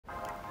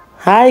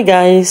Hi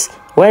guys,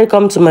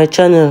 welcome to my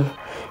channel.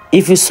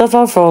 If you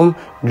suffer from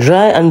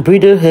dry and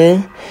brittle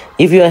hair,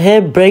 if your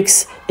hair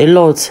breaks a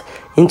lot,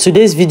 in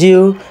today's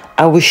video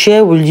I will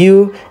share with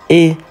you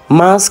a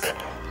mask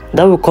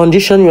that will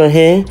condition your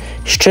hair,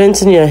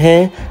 strengthen your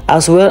hair,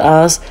 as well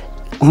as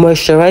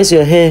moisturize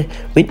your hair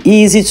with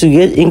easy to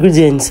get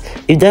ingredients.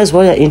 If that's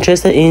what you're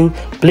interested in,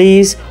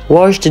 please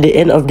watch to the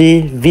end of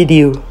the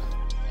video.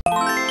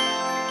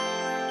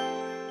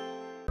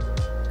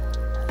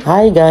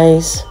 Hi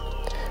guys,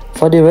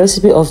 for the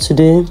recipe of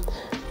today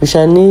we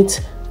shall need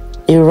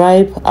a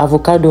ripe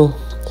avocado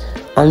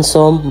and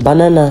some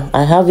banana.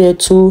 I have here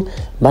 2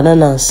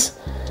 bananas.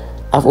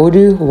 I've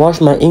already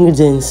washed my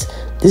ingredients.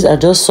 These are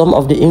just some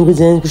of the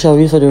ingredients which I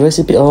will use for the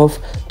recipe of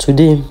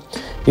today.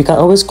 You can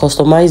always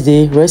customize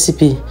the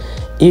recipe.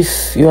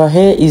 If your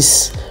hair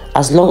is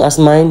as long as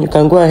mine, you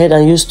can go ahead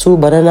and use 2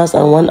 bananas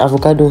and 1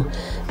 avocado.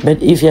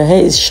 But if your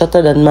hair is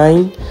shorter than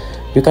mine,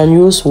 you can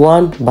use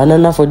 1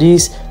 banana for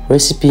this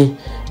recipe.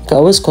 You can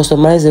always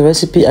customize the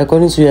recipe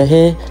according to your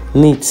hair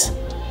needs.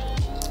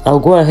 I'll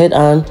go ahead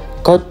and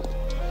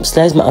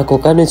slice my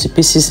avocado into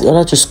pieces in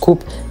order to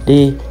scoop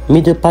the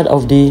middle part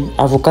of the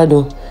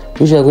avocado,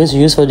 which we are going to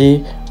use for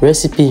the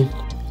recipe.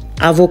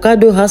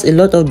 Avocado has a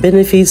lot of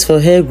benefits for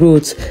hair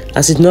growth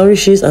as it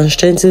nourishes and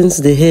strengthens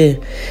the hair.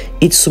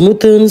 It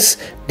smoothens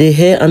the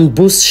hair and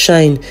boosts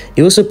shine.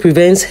 It also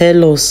prevents hair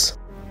loss.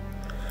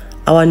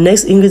 Our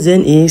next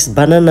ingredient is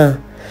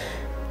banana.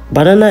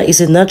 Banana is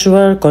a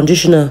natural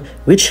conditioner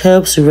which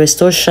helps to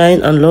restore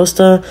shine and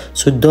luster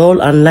to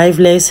dull and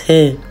lifeless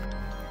hair.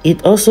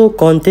 It also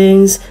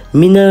contains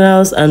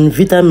minerals and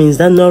vitamins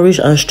that nourish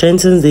and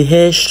strengthen the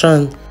hair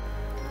strand.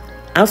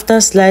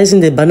 After slicing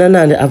the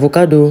banana and the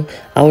avocado,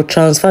 I will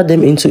transfer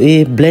them into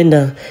a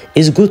blender.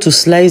 It's good to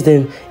slice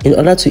them in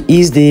order to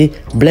ease the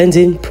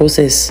blending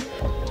process.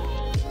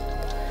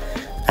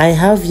 I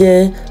have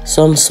here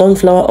some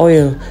sunflower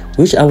oil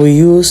which I will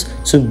use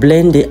to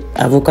blend the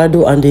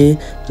avocado and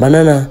the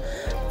banana.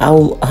 I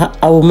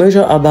will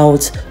measure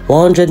about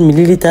 100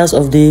 milliliters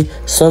of the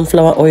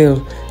sunflower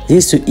oil.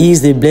 This to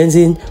ease the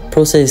blending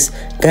process.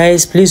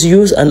 Guys, please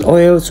use an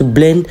oil to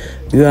blend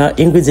your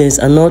ingredients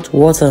and not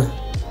water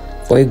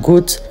for a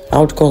good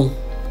outcome.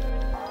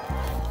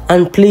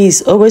 And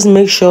please always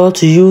make sure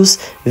to use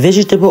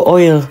vegetable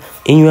oil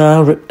in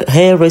your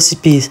hair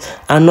recipes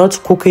and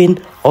not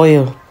cooking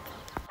oil.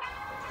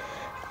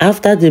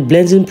 After the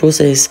blending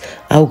process,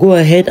 I'll go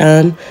ahead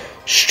and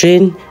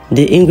strain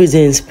the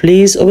ingredients.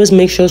 Please always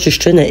make sure to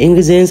strain the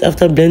ingredients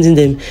after blending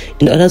them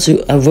in order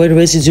to avoid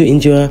residue in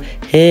your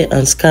hair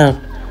and scalp.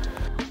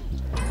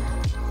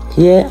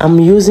 Here I'm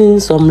using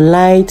some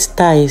light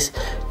ties.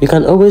 You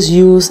can always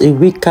use a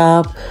wig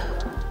cap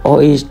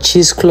or a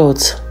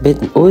cheesecloth,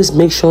 but always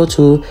make sure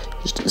to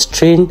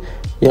strain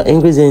your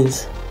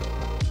ingredients.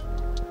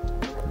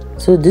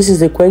 So this is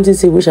the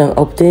quantity which I've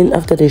obtained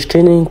after the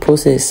straining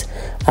process.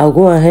 I'll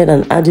go ahead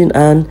and add in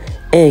an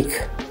egg.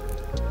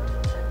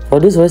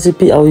 For this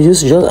recipe, I'll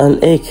use just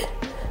an egg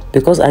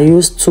because I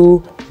used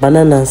 2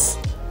 bananas.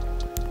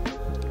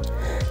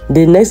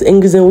 The next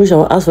ingredient which I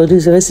will add for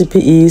this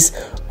recipe is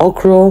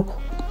okra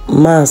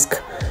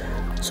mask.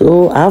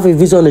 So I have a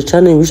video on the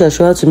channel in which I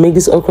show how to make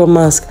this okra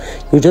mask.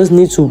 You just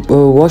need to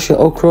wash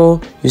your okra,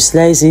 you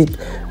slice it,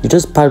 you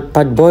just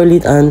boil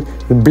it and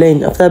you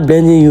blend. After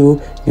blending, you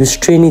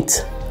strain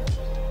it.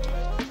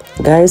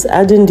 Guys,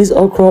 adding this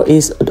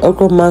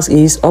okra mask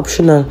is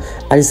optional.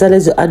 I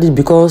decided to add it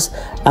because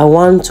I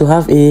want to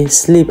have a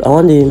slip. I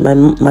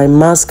want my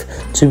mask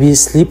to be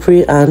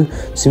slippery and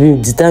to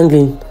be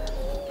detangling.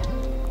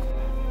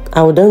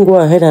 I will then go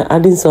ahead and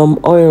add in some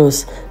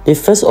oils. The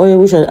first oil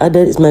which I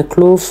added is my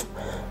clove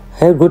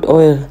hair growth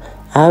oil.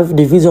 I have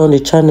the video on the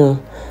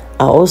channel.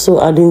 I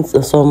also add in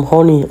some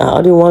honey. I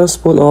added 1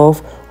 spoon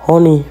of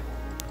honey.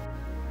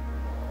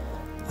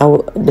 I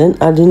will then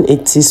add in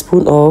a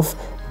teaspoon of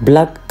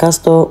black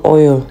castor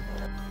oil.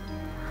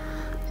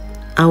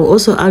 I will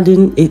also add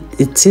in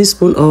a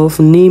teaspoon of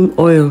neem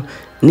oil.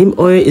 Neem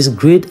oil is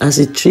great as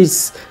it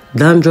treats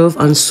dandruff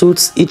and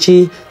soothes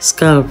itchy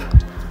scalp.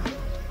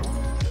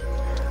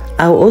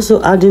 I will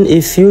also add in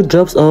a few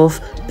drops of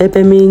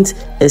peppermint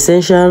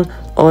essential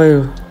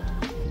oil.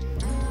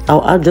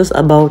 I'll add just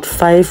about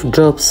 5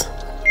 drops.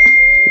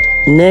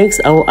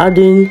 Next, I will add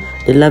in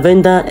the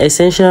lavender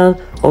essential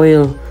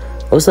oil,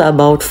 also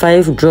about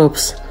 5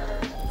 drops.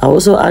 I'll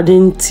also add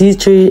in tea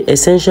tree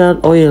essential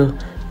oil,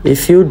 a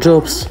few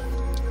drops.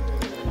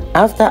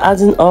 After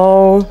adding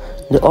all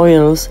the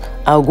oils,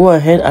 I'll go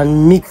ahead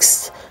and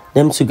mix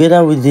them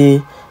together with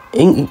the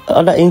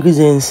other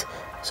ingredients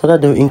so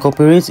that they will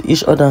incorporate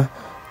each other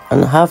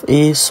and have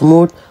a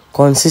smooth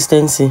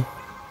consistency.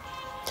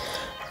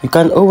 You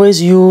can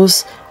always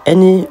use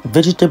any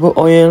vegetable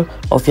oil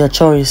of your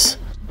choice.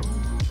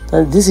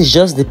 And this is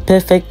just the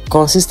perfect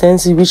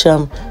consistency which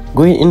I'm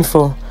going in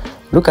for.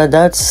 Look at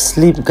that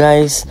slip,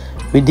 guys.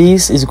 With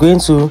this, it's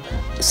going to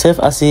serve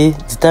as a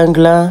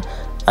detangler,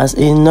 as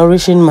a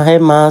nourishing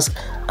hair mask,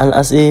 and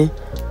as a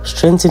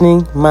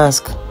strengthening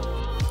mask.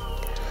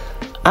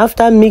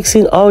 After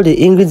mixing all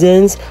the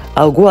ingredients,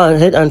 I'll go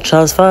ahead and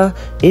transfer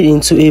it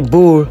into a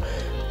bowl.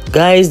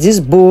 Guys, this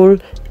bowl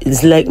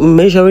is like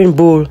measuring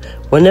bowl.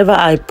 Whenever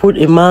I put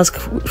a mask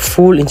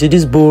full into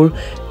this bowl,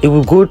 it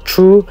will go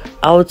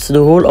throughout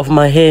the whole of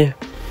my hair.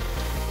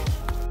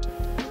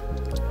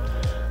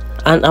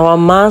 And our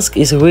mask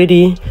is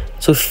ready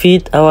to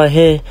fit our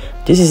hair.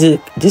 This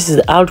is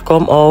the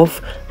outcome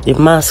of the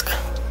mask.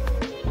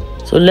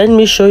 So let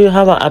me show you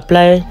how I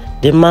apply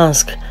the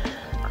mask.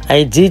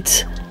 I did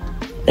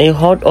a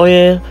hot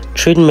oil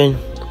treatment.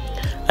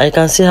 I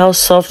can see how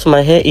soft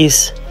my hair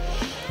is.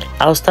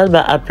 I'll start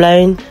by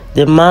applying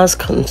the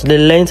mask to the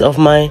length of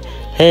my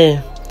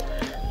hair.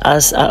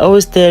 As I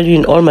always tell you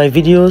in all my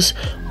videos,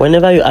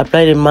 whenever you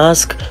apply the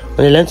mask on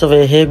the length of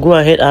your hair, go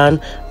ahead and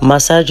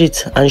massage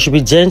it, and you should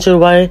be gentle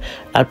while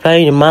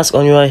applying the mask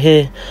on your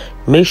hair.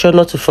 Make sure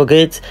not to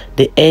forget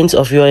the ends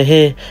of your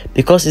hair,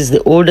 because it's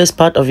the oldest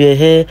part of your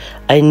hair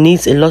and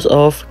needs a lot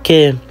of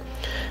care.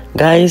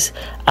 Guys,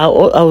 I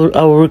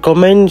will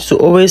recommend to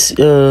always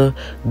do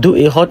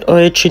a hot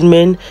oil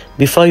treatment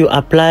before you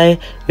apply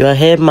your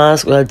hair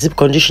mask or deep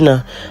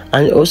conditioner,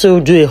 and also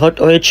do a hot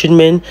oil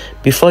treatment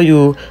before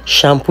you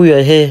shampoo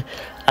your hair,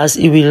 as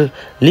it will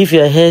leave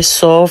your hair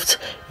soft,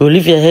 it will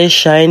leave your hair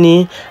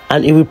shiny,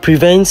 and it will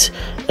prevent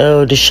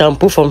the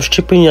shampoo from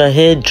stripping your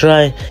hair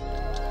dry.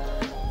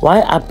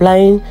 While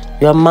applying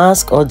your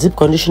mask or deep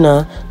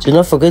conditioner, do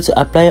not forget to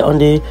apply it on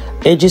the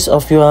edges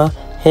of your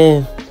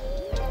hair.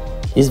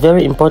 It's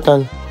very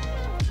important.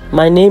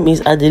 My name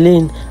is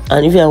Adeline,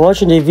 and if you are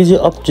watching the video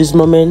up to this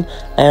moment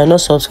and are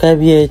not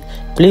subscribed yet,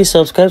 please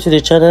subscribe to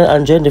the channel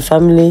and join the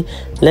family.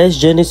 Let's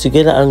journey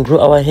together and grow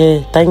our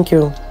hair. Thank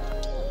you.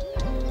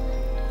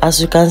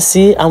 As you can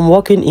see, I'm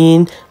working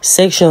in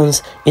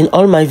sections. In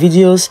all my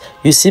videos,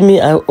 you see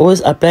me, I always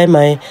apply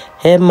my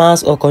hair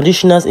mask or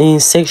conditioners in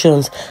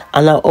sections,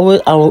 and I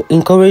will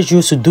encourage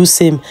you to do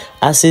same,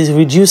 as it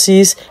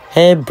reduces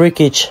hair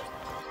breakage.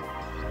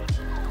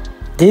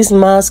 This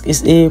mask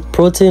is a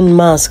protein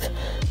mask,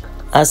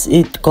 as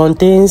it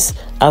contains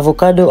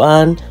avocado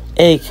and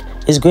egg.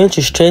 It's going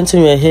to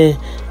strengthen your hair.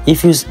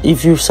 If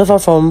you suffer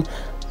from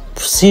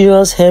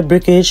serious hair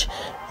breakage,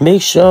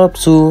 make sure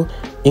to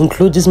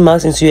include this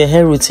mask into your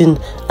hair routine,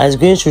 as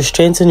it's going to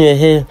strengthen your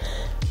hair.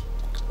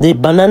 The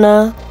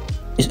banana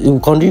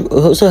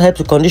also help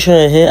to condition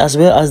your hair, as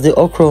well as the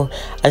okro.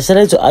 I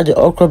decided to add the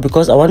okro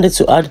because I wanted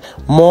to add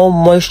more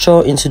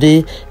moisture into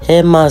the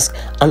hair mask,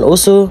 and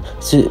also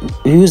to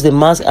use the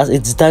mask as a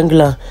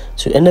detangler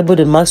to enable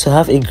the mask to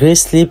have a great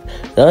slip,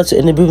 in order to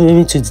enable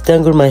me to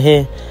detangle my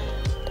hair.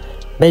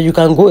 But you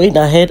can go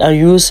ahead and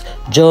use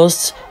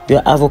just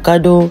your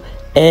avocado,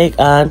 egg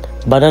and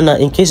banana.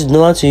 In case you don't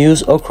want to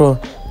use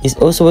okro, it's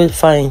also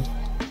fine.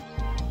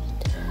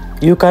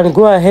 You can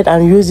go ahead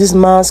and use this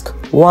mask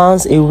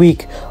once a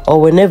week, or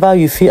whenever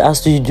you feel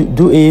as to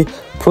do a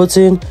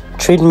protein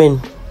treatment.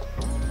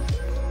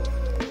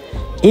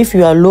 If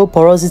you are low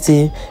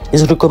porosity,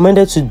 it's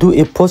recommended to do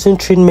a protein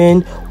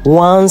treatment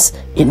once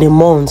in a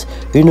month.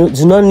 You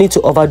do not need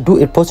to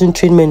overdo a protein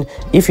treatment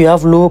if you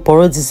have low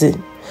porosity.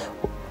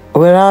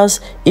 Whereas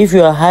if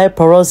you are high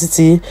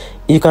porosity,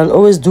 you can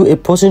always do a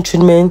protein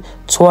treatment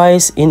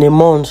twice in a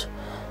month.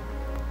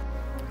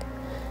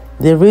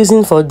 The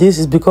reason for this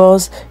is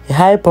because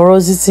high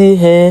porosity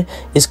hair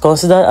is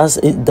considered as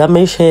a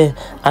damaged hair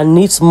and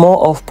needs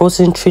more of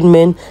protein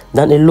treatment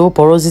than a low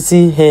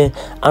porosity hair,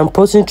 and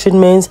protein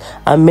treatments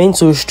are meant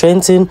to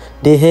strengthen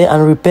the hair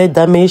and repair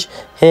damaged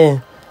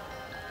hair.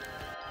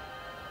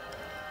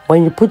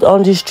 When you put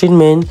on this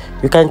treatment,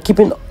 you can keep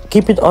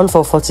it on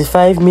for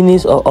 45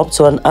 minutes or up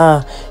to an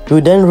hour.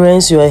 You then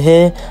rinse your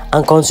hair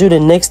and continue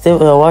the next step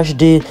of your wash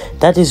day.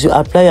 That is, you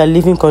apply your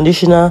leave-in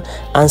conditioner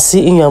and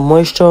see in your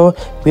moisture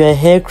with your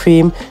hair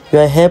cream,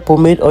 your hair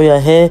pomade or your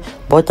hair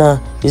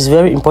butter. It's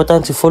very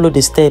important to follow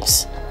the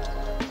steps.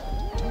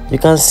 You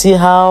can see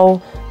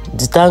how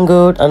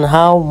detangled and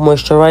how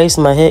moisturized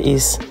my hair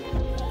is.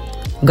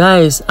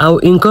 Guys, I will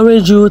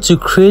encourage you to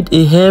create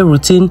a hair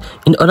routine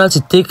in order to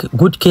take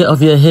good care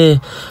of your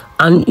hair.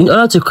 And in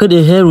order to create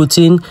a hair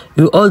routine,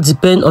 you all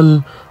depend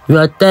on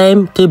your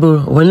timetable,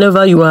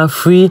 whenever you are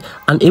free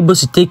and able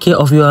to take care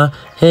of your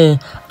hair.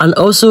 And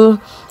also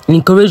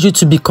encourage you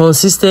to be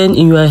consistent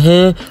in your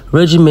hair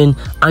regimen,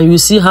 and you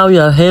see how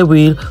your hair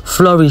will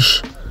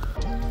flourish.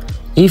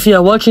 If you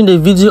are watching the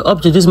video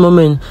up to this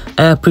moment,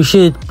 I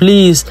appreciate.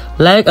 Please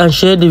like and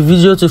share the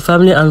video to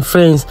family and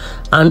friends,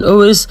 and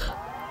always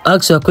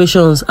ask your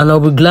questions and I'll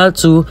be glad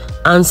to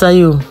answer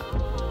you.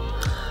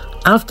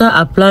 After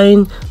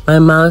applying my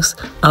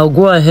mask, I'll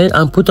go ahead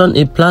and put on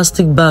a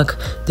plastic bag.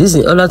 This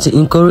is in order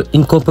to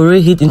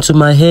incorporate heat into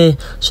my hair,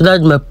 so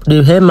that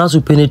the hair mask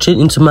will penetrate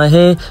into my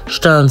hair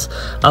strands.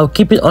 I'll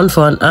keep it on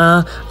for an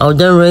hour. I'll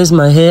then rinse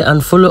my hair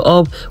and follow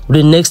up with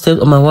the next step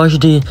of my wash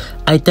day.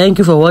 I thank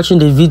you for watching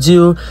the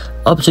video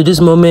up to this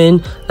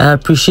moment. I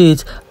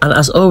appreciate, and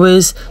as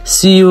always,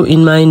 see you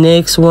in my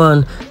next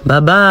one. Bye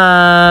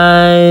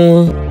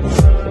bye.